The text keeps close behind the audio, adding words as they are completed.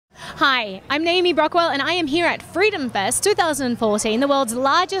Hi, I'm Naomi Brockwell and I am here at Freedom Fest 2014, the world's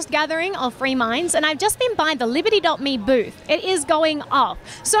largest gathering of free minds, and I've just been by the Liberty.me booth. It is going off.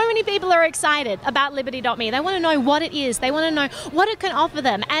 So many people are excited about Liberty.me. They want to know what it is. They want to know what it can offer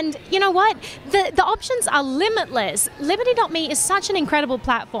them. And you know what? The options are limitless. Liberty.me is such an incredible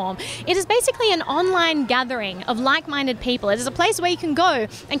platform. It is basically an online gathering of like-minded people. It is a place where you can go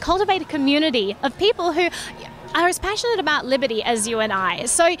and cultivate a community of people who are as passionate about liberty as you and I.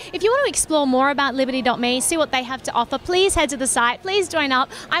 So if you want to explore more about Liberty.me, see what they have to offer, please head to the site, please join up.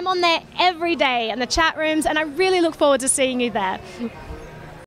 I'm on there every day in the chat rooms and I really look forward to seeing you there.